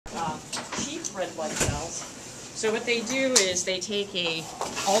red blood cells. So what they do is they take a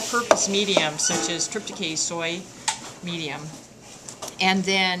all-purpose medium, such as tryptase soy medium, and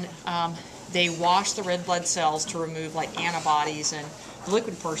then they wash the red blood cells to remove like antibodies and the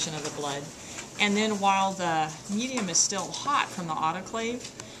liquid portion of the blood. And then while the medium is still hot from the autoclave,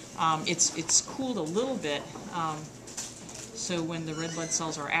 it's cooled a little bit, so when the red blood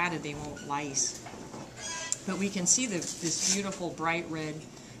cells are added, they won't lyse. But we can see this beautiful bright red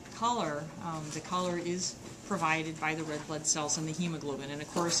color. The color is provided by the red blood cells and the hemoglobin. And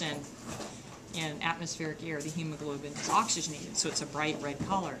of course, in atmospheric air, the hemoglobin is oxygenated, so it's a bright red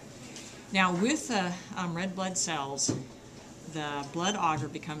color. Now, with the red blood cells, the blood agar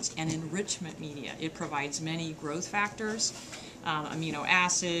becomes an enrichment media. It provides many growth factors, amino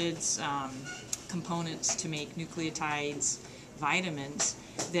acids, components to make nucleotides, vitamins,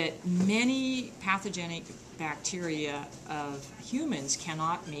 that many pathogenic bacteria of humans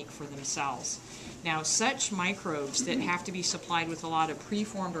cannot make for themselves. Now, such microbes that have to be supplied with a lot of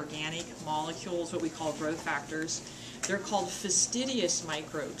preformed organic molecules, what we call growth factors, they're called fastidious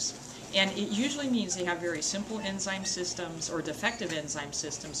microbes. And it usually means they have very simple enzyme systems or defective enzyme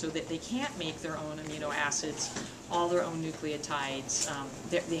systems, so that they can't make their own amino acids, all their own nucleotides.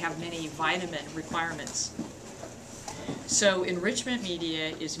 They have many vitamin requirements. So enrichment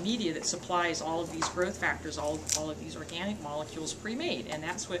media is media that supplies all of these growth factors, all of these organic molecules pre-made, and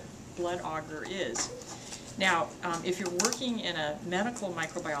that's what blood agar is. Now, if you're working in a medical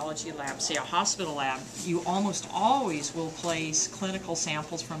microbiology lab, say a hospital lab, you almost always will place clinical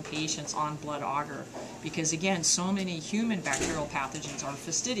samples from patients on blood agar because, again, so many human bacterial pathogens are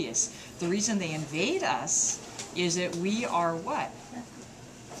fastidious. The reason they invade us is that we are what?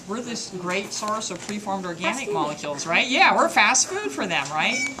 We're this great source of preformed organic molecules, right? Yeah, we're fast food for them,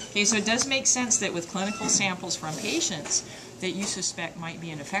 right? Okay, so it does make sense that with clinical samples from patients that you suspect might be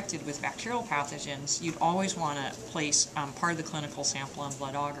infected with bacterial pathogens, you'd always want to place part of the clinical sample on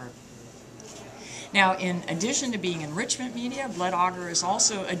blood agar. Now, in addition to being enrichment media, blood agar is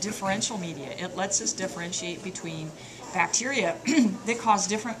also a differential media. It lets us differentiate between bacteria that cause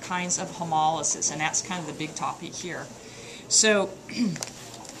different kinds of hemolysis, and that's kind of the big topic here. So,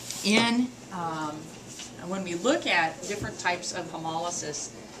 when we look at different types of hemolysis,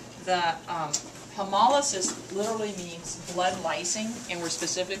 the hemolysis literally means blood lysing, and we're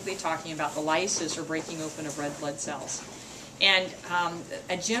specifically talking about the lysis or breaking open of red blood cells. And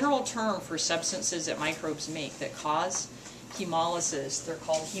a general term for substances that microbes make that cause hemolysis, they're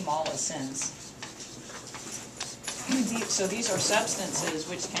called hemolysins. So these are substances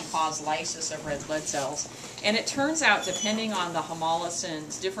which can cause lysis of red blood cells. And it turns out, depending on the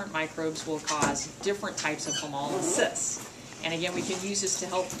hemolysins, different microbes will cause different types of hemolysis. And again, we can use this to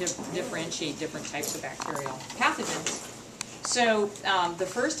help differentiate different types of bacterial pathogens. So the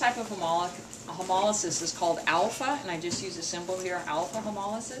first type of hemolysis is called alpha, and I just use a symbol here, alpha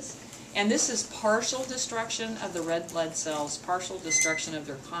hemolysis. And this is partial destruction of the red blood cells, partial destruction of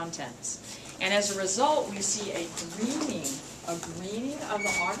their contents. And as a result, we see a greening of the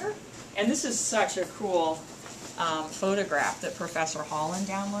agar. And this is such a cool photograph that Professor Holland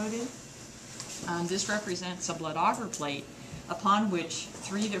downloaded. This represents a blood agar plate upon which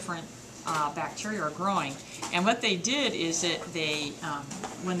 3 different bacteria are growing. And what they did is that they,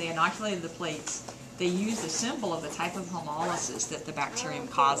 when they inoculated the plates, they used a symbol of the type of hemolysis that the bacterium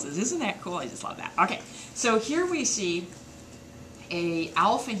causes. Isn't that cool? I just love that. Okay, so here we see a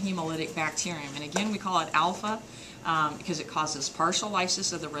alpha hemolytic bacterium. And again, we call it alpha because it causes partial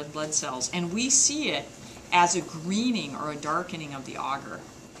lysis of the red blood cells. And we see it as a greening or a darkening of the agar.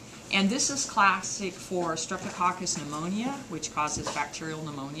 And this is classic for Streptococcus pneumonia, which causes bacterial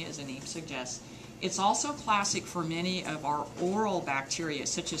pneumonia, as the name suggests. It's also classic for many of our oral bacteria,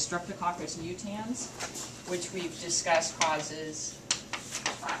 such as Streptococcus mutans, which we've discussed causes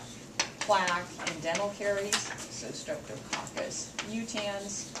plaque and dental caries. So Streptococcus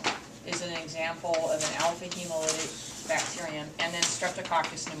mutans is an example of an alpha hemolytic bacterium, and then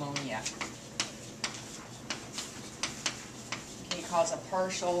Streptococcus pneumonia. It causes a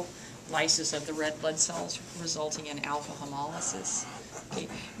partial lysis of the red blood cells, resulting in alpha hemolysis. Okay.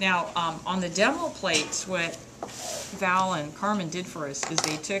 Now, on the demo plates, what Val and Carmen did for us is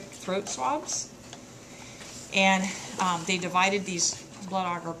they took throat swabs and they divided these blood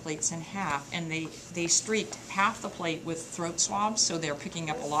agar plates in half, and they streaked half the plate with throat swabs, so they're picking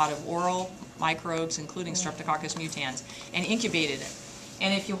up a lot of oral microbes, including Streptococcus mutans, and incubated it.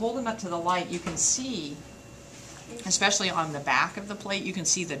 And if you hold them up to the light, you can see, especially on the back of the plate, you can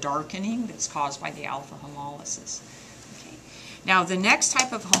see the darkening that's caused by the alpha hemolysis. Okay. Now, the next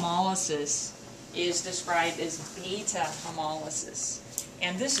type of hemolysis is described as beta hemolysis.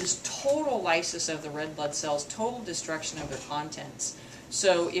 And this is total lysis of the red blood cells, total destruction of their contents.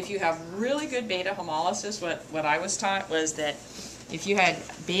 So if you have really good beta hemolysis, what I was taught was that if you had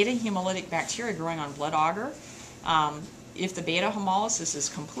beta hemolytic bacteria growing on blood agar, if the beta hemolysis is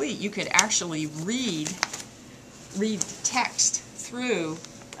complete, you could actually read text through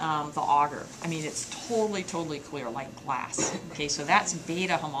the agar. I mean, it's totally clear, like glass. Okay, so that's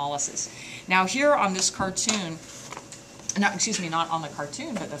beta hemolysis. Now here on this cartoon, not on the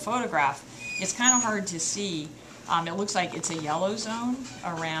cartoon, but the photograph, it's kind of hard to see. It looks like it's a yellow zone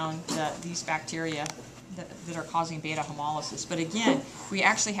around these bacteria that are causing beta hemolysis. But again, we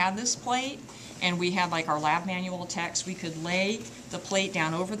actually had this plate, and we had like our lab manual text. We could lay the plate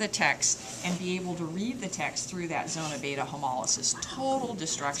down over the text and be able to read the text through that zone of beta hemolysis. Total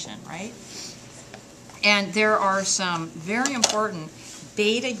destruction, right? And there are some very important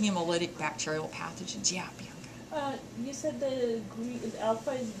beta hemolytic bacterial pathogens. Yeah, Bianca. You said the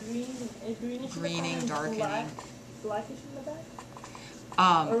alpha is greenish. Greening, darkening. Blackish in the back?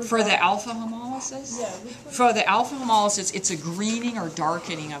 For the alpha hemolysis? Yeah. For the alpha hemolysis, it's a greening or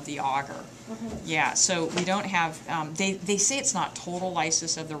darkening of the agar. Yeah, so we don't have, they say it's not total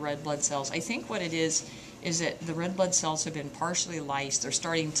lysis of the red blood cells. I think what it is that the red blood cells have been partially lysed. They're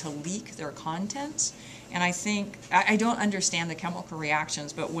starting to leak their contents. And I think, I don't understand the chemical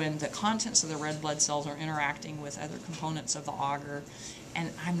reactions, but when the contents of the red blood cells are interacting with other components of the agar, and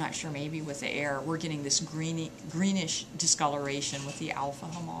I'm not sure, maybe with the air, we're getting this greenish discoloration with the alpha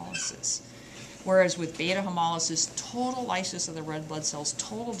hemolysis. Whereas with beta hemolysis, total lysis of the red blood cells,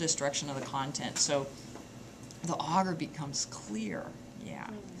 total destruction of the content. So the agar becomes clear, yeah.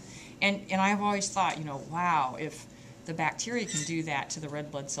 And I've always thought, wow, if the bacteria can do that to the red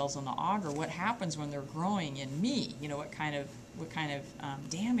blood cells on the agar, what happens when they're growing in me? What kind of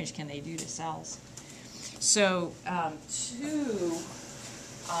damage can they do to cells? So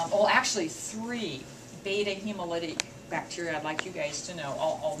actually 3 beta hemolytic bacteria I'd like you guys to know.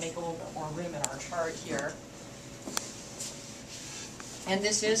 I'll make a little bit more room in our chart here. And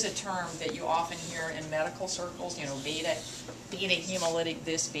this is a term that you often hear in medical circles, beta hemolytic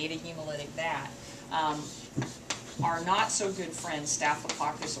this, beta hemolytic that. Our not so good friend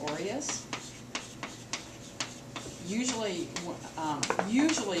Staphylococcus aureus. Usually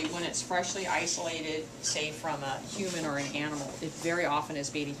when it's freshly isolated, say from a human or an animal, it very often is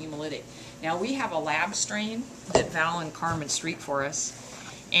beta hemolytic. Now we have a lab strain that Val and Carmen streak for us,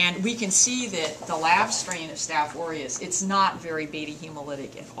 and we can see that the lab strain of Staph aureus, it's not very beta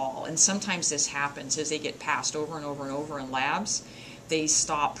hemolytic at all. And sometimes this happens as they get passed over and over and over in labs. They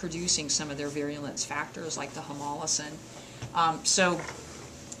stop producing some of their virulence factors like the hemolysin. So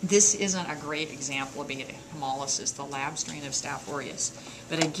this isn't a great example of beta hemolysis, the lab strain of Staph aureus.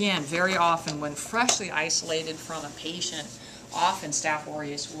 But again, very often when freshly isolated from a patient, often Staph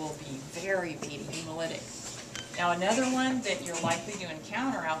aureus will be very beta hemolytic. Now another one that you're likely to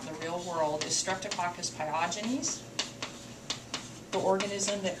encounter out in the real world is Streptococcus pyogenes, the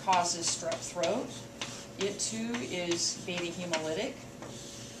organism that causes strep throat. It too is beta hemolytic.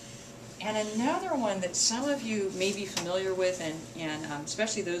 And another one that some of you may be familiar with, and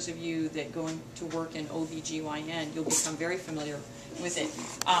especially those of you that go to work in OBGYN, you'll become very familiar with it.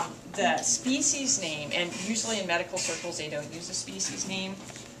 The species name, and usually in medical circles they don't use a species name.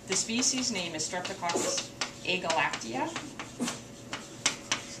 The species name is Streptococcus agalactia.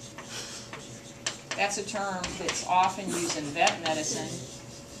 That's a term that's often used in vet medicine.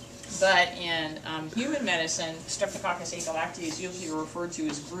 But in human medicine, Streptococcus agalactia is usually referred to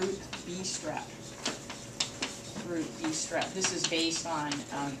as group B strep. Group B strep. This is based on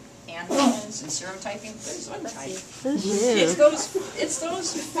antigens and serotyping. There's one type. It's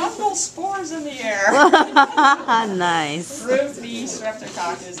those fungal spores in the air. Nice. Group B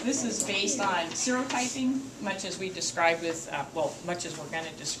streptococcus. This is based on serotyping, much as we described with, much as we're going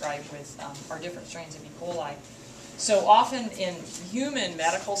to describe with our different strains of E. coli. So often in human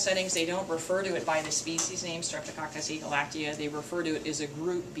medical settings, they don't refer to it by the species name, Streptococcus agalactia. They refer to it as a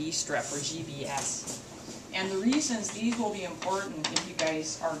group B strep, or GBS. And the reasons these will be important if you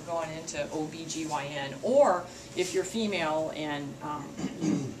guys are going into OBGYN, or if you're female and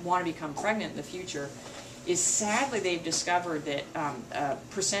you want to become pregnant in the future, is sadly they've discovered that a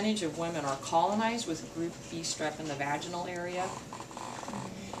percentage of women are colonized with group B strep in the vaginal area.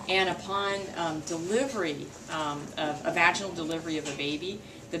 And upon delivery, a vaginal delivery of a baby,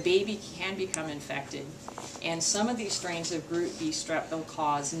 the baby can become infected. And some of these strains of group B strep will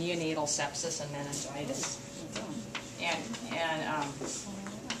cause neonatal sepsis and meningitis. And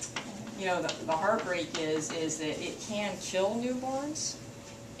the heartbreak is that it can kill newborns.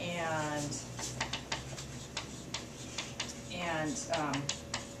 And And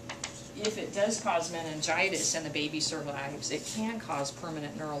if it does cause meningitis and the baby survives, it can cause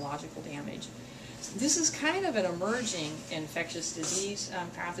permanent neurological damage. This is kind of an emerging infectious disease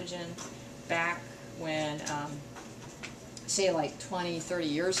pathogen. Back when, say like 20, 30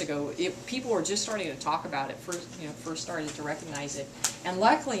 years ago, people were just starting to talk about it, first started to recognize it. And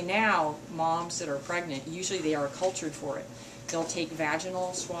luckily now, moms that are pregnant, usually they are cultured for it. They'll take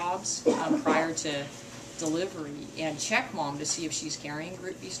vaginal swabs prior to delivery and check mom to see if she's carrying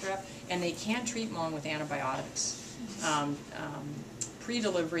group B strep, and they can treat mom with antibiotics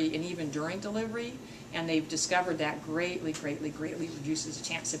pre-delivery and even during delivery, and they've discovered that greatly reduces the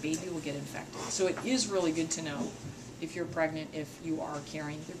chance the baby will get infected. So it is really good to know if you're pregnant if you are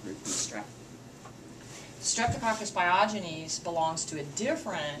carrying the group B strep. Streptococcus pyogenes belongs to a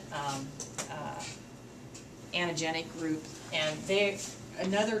different antigenic group, and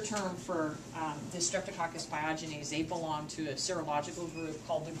another term for the Streptococcus pyogenes, they belong to a serological group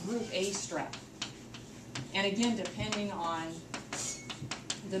called the group A strep. And again, depending on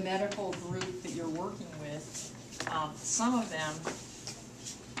the medical group that you're working with, some of them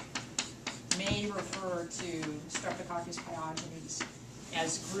may refer to Streptococcus pyogenes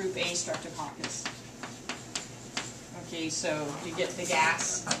as group A streptococcus. Okay, so you get the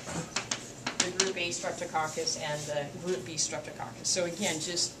gas, the group A streptococcus, and the group B streptococcus. So again,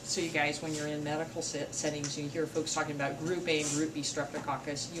 just so you guys, when you're in medical settings, you hear folks talking about group A and group B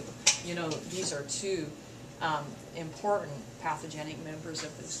streptococcus, you know these are two important pathogenic members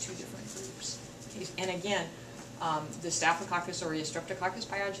of those two different groups. And again, the Staphylococcus aureus, Streptococcus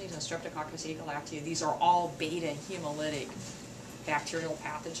pyogenes, and Streptococcus agalactiae, these are all beta hemolytic bacterial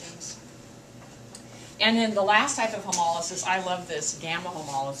pathogens. And then the last type of hemolysis, I love this, gamma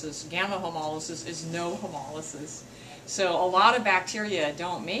hemolysis. Gamma hemolysis is no hemolysis. So a lot of bacteria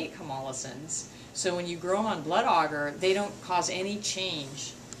don't make hemolysins. So when you grow them on blood agar, they don't cause any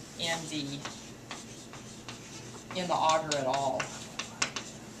change in the agar at all.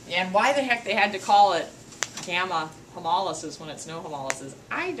 And why the heck they had to call it gamma hemolysis when it's no hemolysis,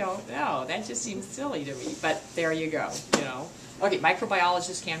 I don't know. That just seems silly to me. But there you go, you know. Okay,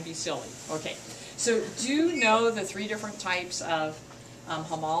 microbiologists can be silly. Okay. So do know the three different types of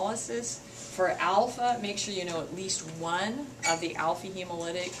hemolysis. For alpha, make sure you know at least one of the alpha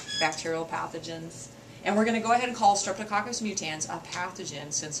hemolytic bacterial pathogens. And we're going to go ahead and call Streptococcus mutans a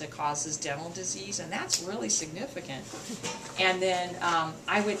pathogen since it causes dental disease, and that's really significant. And then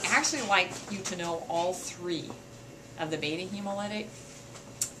I would actually like you to know all three of the beta hemolytic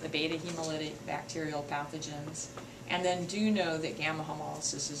bacterial pathogens. And then do know that gamma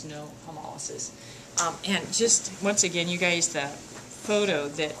hemolysis is no hemolysis. And just, once again, you guys, the photo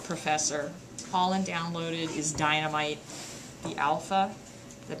that Professor Holland downloaded is dynamite. The alpha,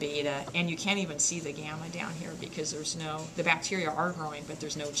 the beta, and you can't even see the gamma down here because there's no, the bacteria are growing, but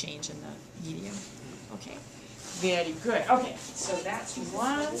there's no change in the medium. Okay, very good. Okay, so that's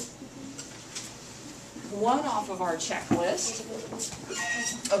one off of our checklist.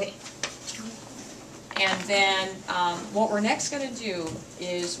 Okay. And then what we're next going to do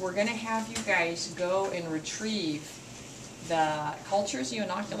is we're going to have you guys go and retrieve the cultures you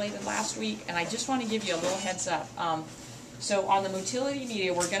inoculated last week. And I just want to give you a little heads up. So on the motility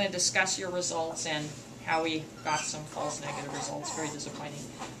media, we're going to discuss your results and how we got some false negative results. Very disappointing.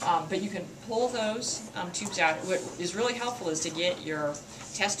 But you can pull those tubes out. What is really helpful is to get your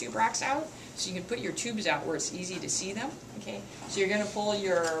test tube racks out. So you can put your tubes out where it's easy to see them. Okay, so you're going to pull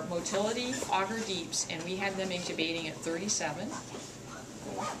your motility agar deeps, and we had them incubating at 37.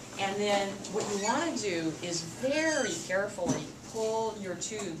 And then what you want to do is very carefully pull your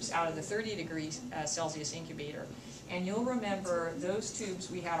tubes out of the 30 degrees Celsius incubator. And you'll remember those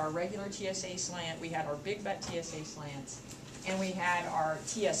tubes, we had our regular TSA slant, we had our big butt TSA slants, and we had our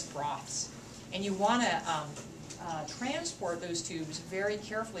TS broths. And you want to transport those tubes very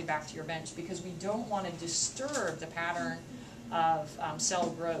carefully back to your bench because we don't want to disturb the pattern of cell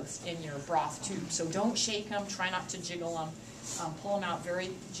growth in your broth tube. So don't shake them, try not to jiggle them, pull them out very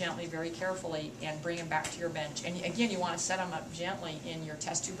gently, very carefully, and bring them back to your bench. And again, you want to set them up gently in your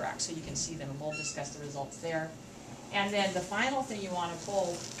test tube rack so you can see them, and we'll discuss the results there. And then the final thing you want to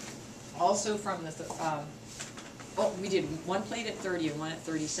pull, also from the, we did one plate at 30 and one at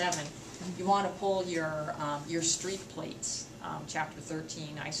 37. You want to pull your streak plates, chapter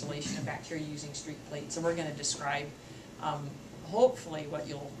 13, isolation of bacteria using streak plates. And we're going to describe, hopefully, what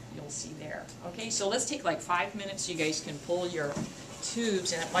you'll see there. Okay, so let's take like 5 minutes. So you guys can pull your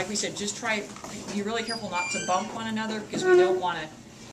tubes, and like we said, just be really careful not to bump one another because we don't want to